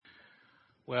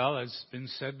Well, as been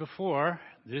said before,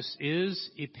 this is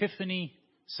Epiphany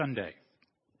Sunday.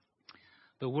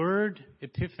 The word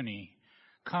Epiphany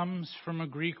comes from a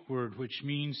Greek word which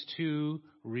means to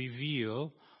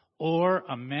reveal or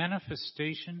a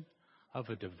manifestation of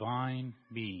a divine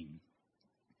being.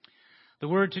 The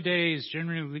word today is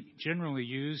generally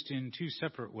used in two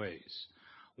separate ways,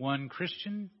 one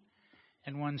Christian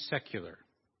and one secular.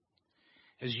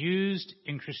 As used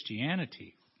in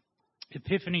Christianity,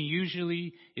 Epiphany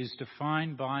usually is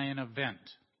defined by an event.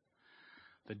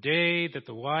 The day that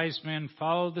the wise men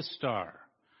followed the star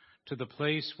to the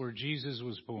place where Jesus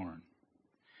was born.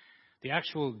 The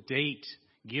actual date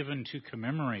given to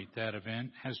commemorate that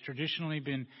event has traditionally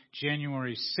been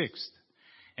January 6th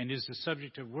and is the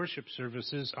subject of worship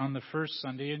services on the first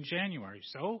Sunday in January.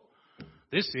 So,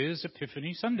 this is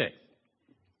Epiphany Sunday.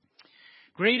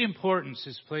 Great importance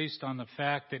is placed on the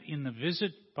fact that in the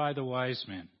visit by the wise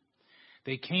men,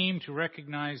 they came to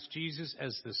recognize Jesus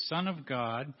as the Son of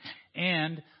God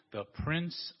and the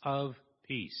Prince of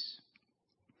Peace.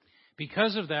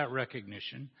 Because of that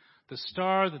recognition, the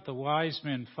star that the wise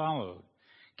men followed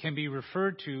can be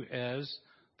referred to as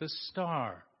the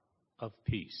Star of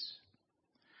Peace.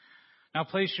 Now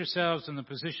place yourselves in the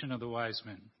position of the wise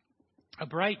men. A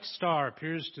bright star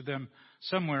appears to them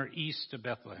somewhere east of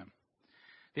Bethlehem.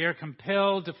 They are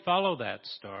compelled to follow that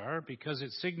star because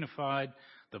it signified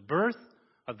the birth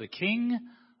of the King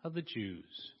of the Jews.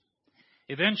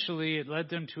 Eventually, it led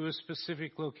them to a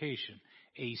specific location,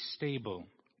 a stable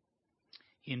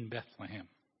in Bethlehem.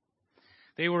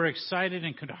 They were excited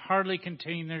and could hardly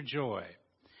contain their joy.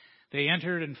 They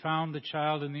entered and found the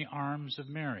child in the arms of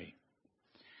Mary.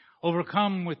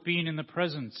 Overcome with being in the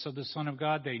presence of the Son of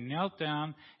God, they knelt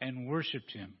down and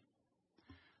worshiped him.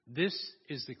 This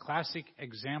is the classic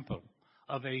example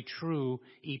of a true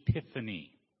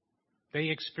epiphany. They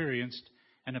experienced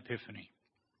an epiphany.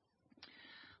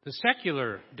 The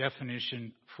secular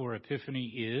definition for epiphany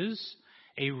is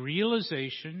a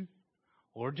realization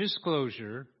or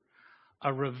disclosure,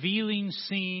 a revealing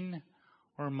scene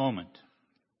or moment.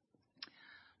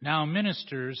 Now,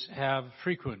 ministers have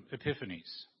frequent epiphanies,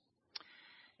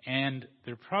 and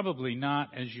they're probably not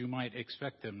as you might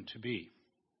expect them to be.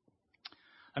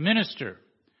 A minister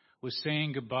was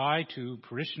saying goodbye to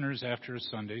parishioners after a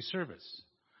Sunday service.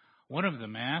 One of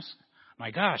them asked,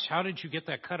 "My gosh, how did you get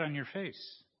that cut on your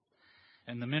face?"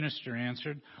 And the minister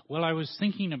answered, "Well, I was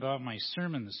thinking about my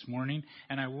sermon this morning,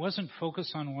 and I wasn't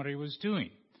focused on what I was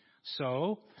doing.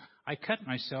 So I cut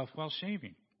myself while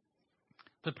shaving."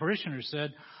 The parishioner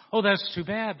said, "Oh, that's too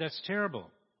bad. That's terrible.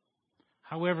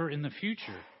 However, in the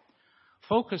future,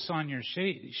 focus on your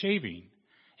shaving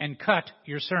and cut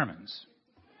your sermons."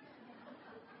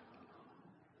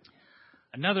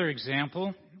 Another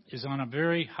example is on a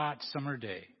very hot summer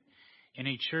day in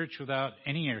a church without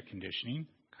any air conditioning,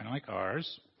 kind of like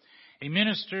ours. A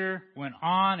minister went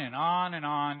on and on and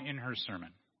on in her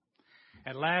sermon.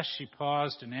 At last she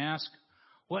paused and asked,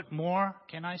 "What more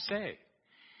can I say?"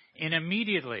 And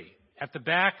immediately at the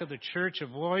back of the church a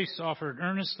voice offered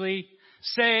earnestly,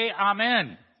 "Say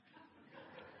Amen."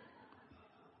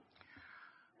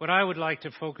 What I would like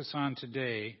to focus on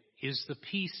today is the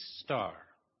peace star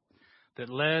that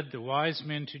led the wise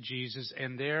men to Jesus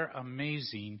and their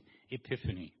amazing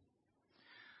epiphany.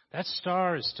 That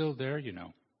star is still there, you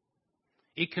know.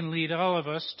 It can lead all of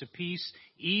us to peace,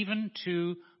 even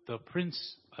to the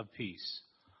Prince of Peace.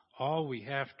 All we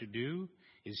have to do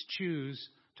is choose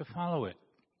to follow it.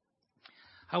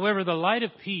 However, the light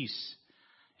of peace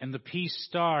and the peace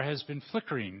star has been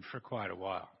flickering for quite a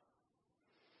while.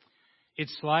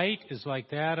 Its light is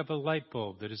like that of a light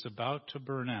bulb that is about to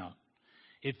burn out.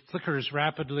 It flickers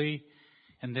rapidly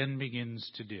and then begins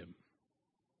to dim.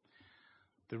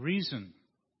 The reason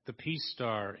the peace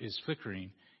star is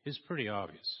flickering is pretty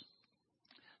obvious.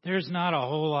 There's not a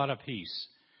whole lot of peace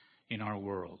in our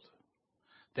world.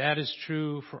 That is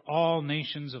true for all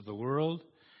nations of the world,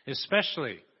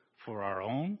 especially for our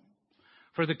own,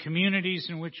 for the communities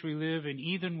in which we live, and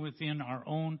even within our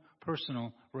own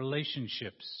personal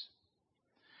relationships.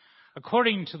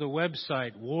 According to the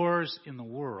website Wars in the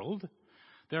World,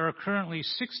 there are currently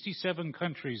 67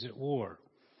 countries at war,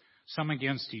 some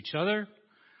against each other,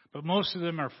 but most of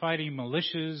them are fighting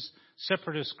militias,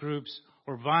 separatist groups,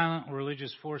 or violent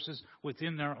religious forces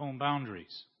within their own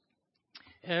boundaries.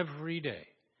 Every day,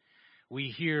 we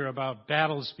hear about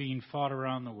battles being fought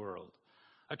around the world,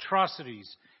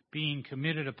 atrocities being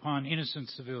committed upon innocent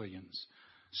civilians,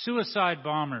 suicide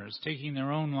bombers taking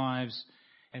their own lives,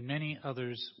 and many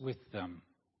others with them.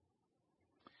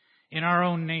 In our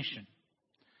own nation,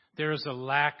 there is a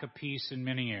lack of peace in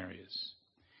many areas.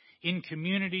 In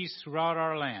communities throughout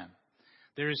our land,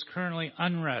 There is currently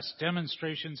unrest,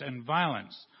 demonstrations, and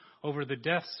violence over the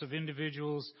deaths of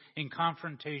individuals in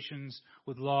confrontations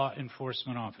with law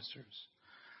enforcement officers.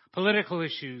 Political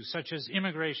issues such as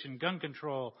immigration, gun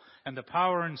control, and the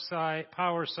power,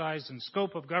 size, and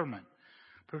scope of government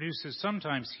produces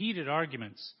sometimes heated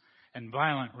arguments and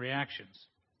violent reactions.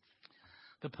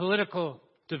 The political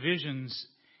divisions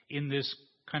in this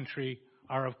country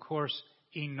are, of course,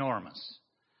 enormous.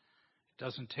 It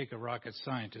doesn't take a rocket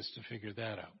scientist to figure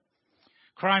that out.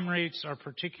 Crime rates are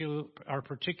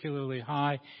particularly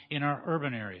high in our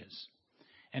urban areas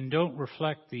and don't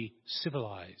reflect the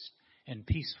civilized and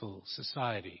peaceful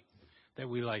society that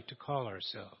we like to call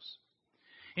ourselves.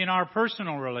 In our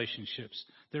personal relationships,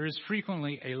 there is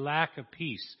frequently a lack of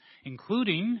peace,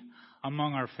 including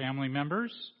among our family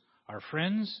members, our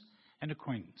friends, and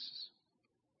acquaintances.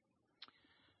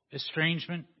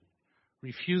 Estrangement,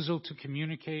 refusal to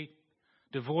communicate,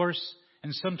 divorce,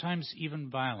 and sometimes even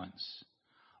violence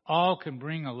all can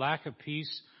bring a lack of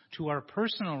peace to our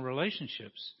personal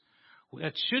relationships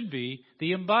that should be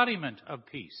the embodiment of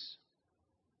peace.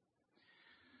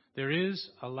 There is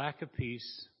a lack of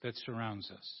peace that surrounds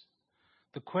us.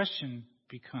 The question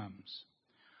becomes,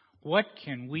 what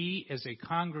can we as a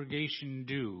congregation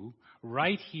do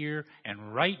right here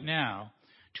and right now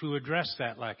to address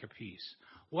that lack of peace?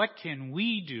 What can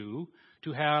we do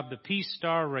to have the peace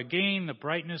star regain the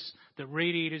brightness that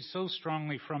radiated so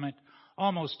strongly from it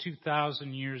almost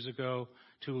 2,000 years ago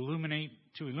to illuminate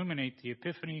the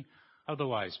Epiphany of the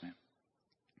wise men?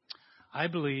 I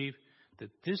believe that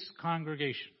this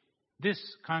congregation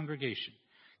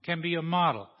can be a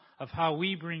model of how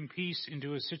we bring peace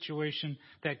into a situation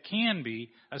that can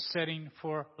be a setting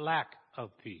for lack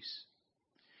of peace.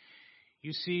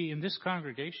 You see, in this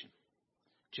congregation,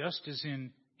 just as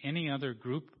in any other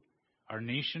group, our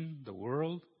nation, the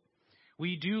world,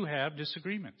 we do have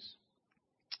disagreements.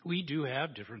 We do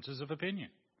have differences of opinion.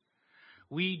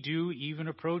 We do even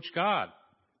approach God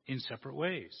in separate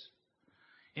ways.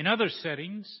 In other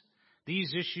settings,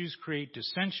 these issues create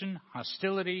dissension,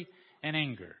 hostility, and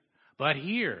anger. But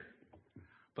here,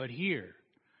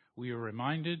 we are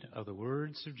reminded of the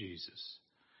words of Jesus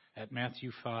at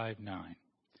Matthew 5:9.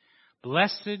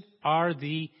 Blessed are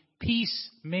the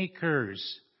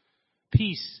peacemakers,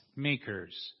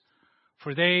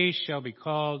 for they shall be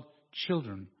called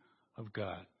children of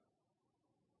God.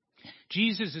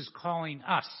 Jesus is calling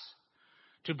us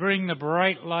to bring the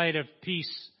bright light of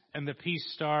peace and the peace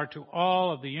star to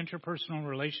all of the interpersonal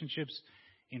relationships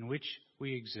in which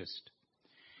we exist.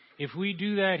 If we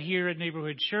do that here at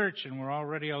Neighborhood Church, and we're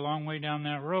already a long way down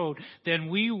that road, then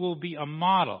we will be a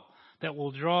model that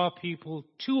will draw people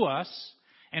to us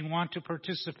and want to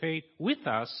participate with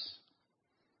us.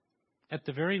 At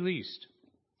the very least,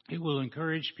 it will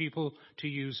encourage people to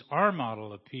use our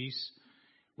model of peace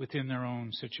within their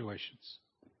own situations.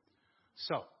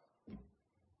 So,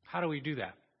 how do we do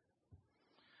that?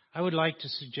 I would like to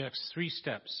suggest 3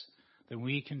 steps that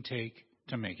we can take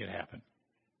to make it happen.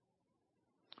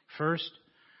 First,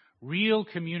 real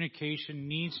communication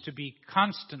needs to be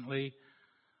constantly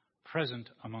present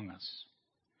among us.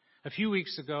 A few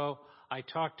weeks ago, I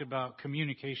talked about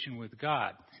communication with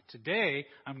God. Today,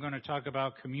 I'm going to talk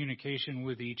about communication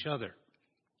with each other.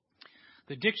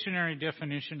 The dictionary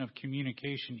definition of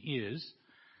communication is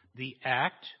the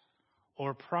act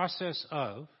or process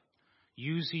of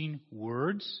using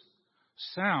words,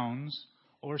 sounds,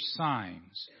 or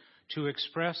signs to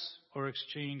express or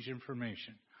exchange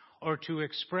information, or to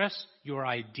express your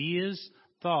ideas,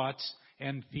 thoughts,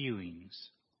 and feelings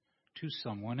to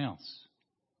someone else.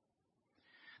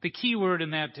 The key word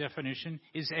in that definition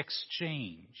is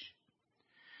exchange.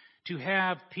 To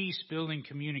have peace-building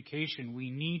communication, we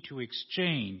need to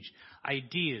exchange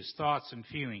ideas, thoughts, and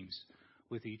feelings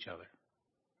with each other.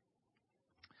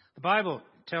 The Bible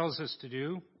tells us to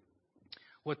do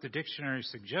what the dictionary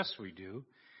suggests we do.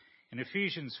 In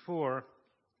Ephesians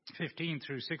 4:15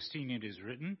 through 16, it is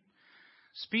written,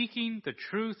 speaking the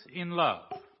truth in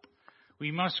love,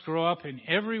 we must grow up in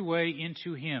every way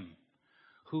into Him,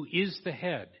 who is the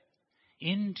head,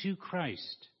 into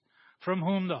Christ, from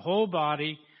whom the whole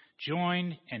body,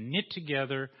 joined and knit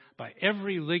together by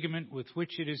every ligament with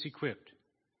which it is equipped,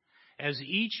 as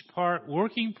each part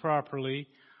working properly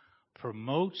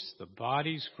promotes the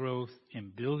body's growth in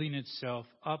building itself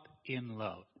up in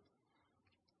love.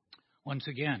 Once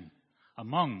again,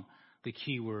 among the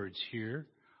key words here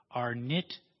are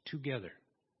knit together.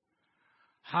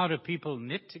 How do people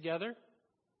knit together?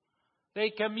 They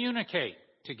communicate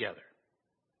together.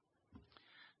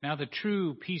 Now, the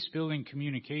true peace-building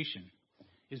communication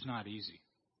is not easy.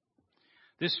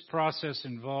 This process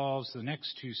involves the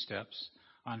next 2 steps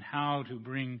on how to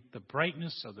bring the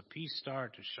brightness of the peace star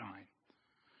to shine.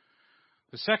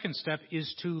 The second step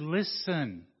is to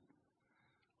listen.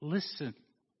 Listen.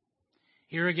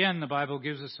 Here again, the Bible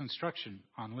gives us instruction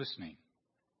on listening.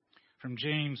 From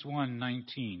James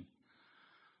 1:19.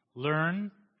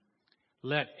 Learn,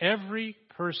 let every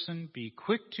person be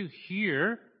quick to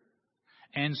hear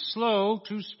and slow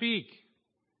to speak.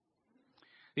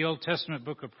 The Old Testament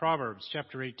book of Proverbs,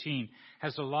 chapter 18,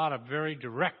 has a lot of very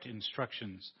direct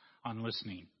instructions on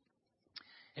listening.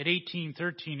 At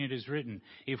 18:13 it is written,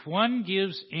 if one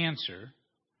gives answer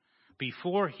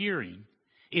before hearing,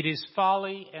 it is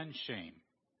folly and shame.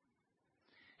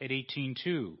 At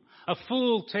 18:2, a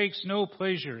fool takes no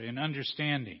pleasure in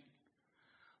understanding,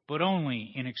 but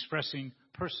only in expressing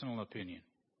personal opinion.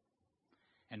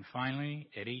 And finally,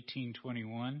 at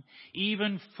 18:21,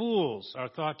 even fools are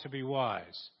thought to be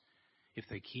wise if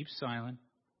they keep silent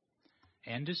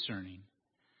and discerning,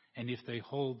 and if they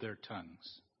hold their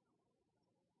tongues.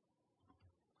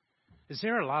 Is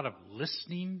there a lot of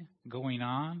listening going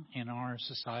on in our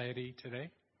society today,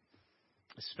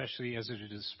 especially as it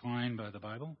is defined by the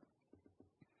Bible?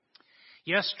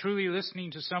 Yes, truly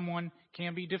listening to someone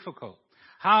can be difficult.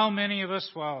 How many of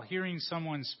us, while hearing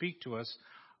someone speak to us,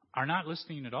 are not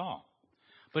listening at all,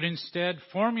 but instead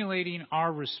formulating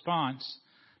our response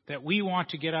that we want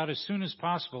to get out as soon as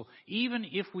possible, even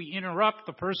if we interrupt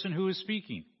the person who is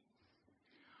speaking?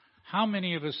 How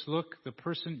many of us look the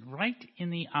person right in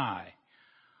the eye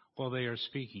while they are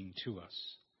speaking to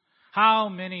us? How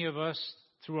many of us,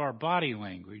 through our body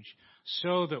language,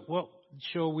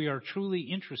 show we are truly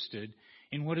interested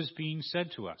in what is being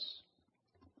said to us?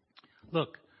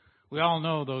 Look, we all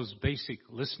know those basic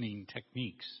listening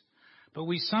techniques, but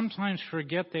we sometimes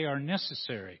forget they are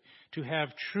necessary to have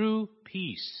true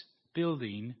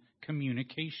peace-building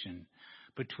communication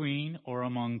between or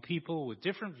among people with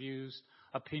different views,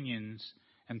 opinions,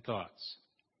 and thoughts.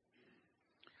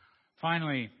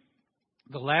 Finally,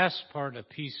 the last part of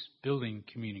peace-building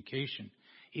communication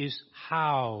is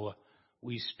how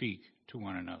we speak to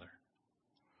one another.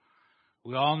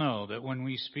 We all know that when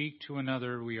we speak to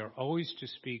another, we are always to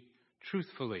speak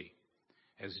truthfully,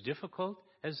 as difficult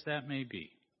as that may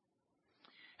be.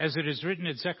 As it is written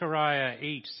in Zechariah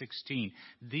 8:16,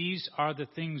 these are the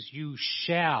things you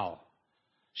shall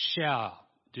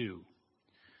do.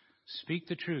 Speak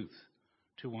the truth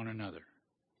to one another.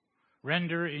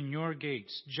 Render in your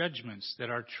gates judgments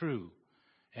that are true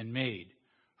and made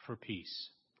for peace.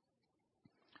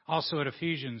 Also at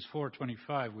Ephesians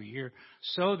 4:25 we hear,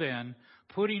 so then,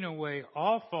 putting away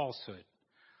all falsehood,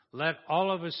 let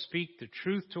all of us speak the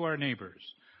truth to our neighbors,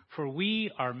 for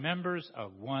we are members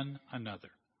of one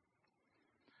another.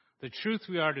 The truth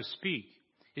we are to speak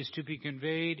is to be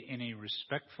conveyed in a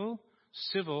respectful,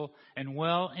 civil, and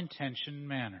well-intentioned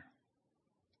manner.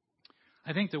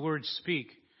 I think the word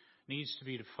speak needs to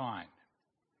be defined.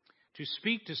 To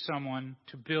speak to someone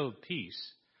to build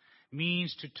peace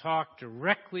means to talk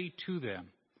directly to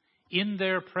them in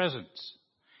their presence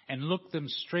and look them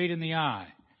straight in the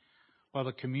eye while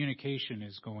the communication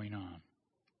is going on.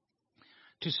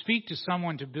 To speak to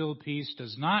someone to build peace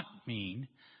does not mean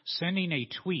sending a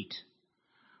tweet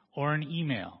or an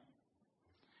email,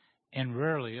 and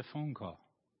rarely a phone call.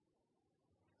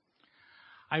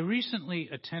 I recently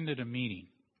attended a meeting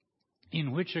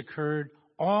in which occurred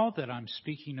all that I'm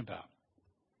speaking about.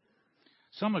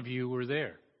 Some of you were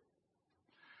there.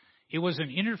 It was an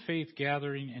interfaith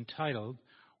gathering entitled,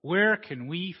 Where Can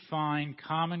We Find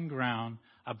Common Ground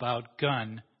About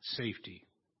Gun Safety?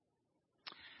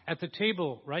 At the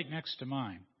table right next to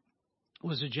mine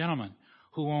was a gentleman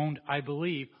who owned, I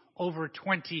believe, over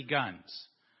 20 guns.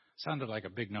 Sounded like a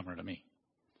big number to me.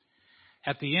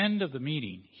 At the end of the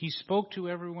meeting, he spoke to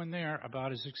everyone there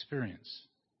about his experience.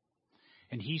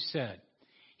 And he said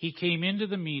he came into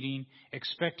the meeting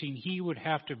expecting he would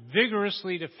have to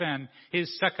vigorously defend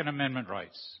his Second Amendment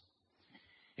rights.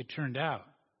 It turned out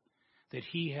that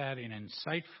he had an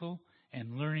insightful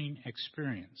and learning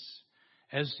experience,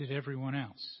 as did everyone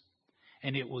else.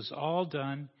 And it was all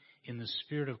done in the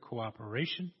spirit of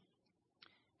cooperation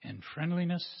and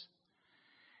friendliness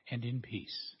and in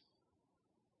peace.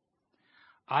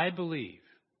 I believe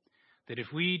that if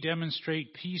we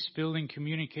demonstrate peace-building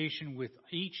communication with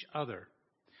each other,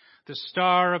 the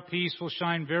star of peace will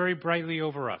shine very brightly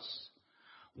over us.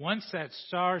 Once that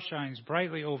star shines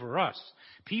brightly over us,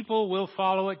 people will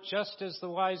follow it just as the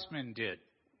wise men did.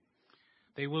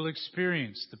 They will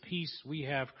experience the peace we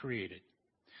have created.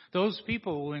 Those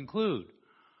people will include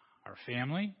our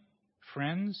family,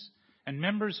 friends, and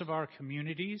members of our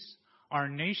communities, our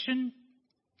nation,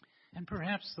 and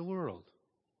perhaps the world.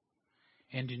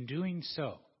 And in doing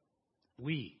so,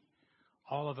 we,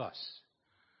 all of us,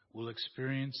 will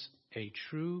experience a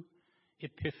true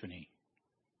epiphany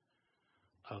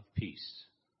of peace.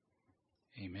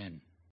 Amen.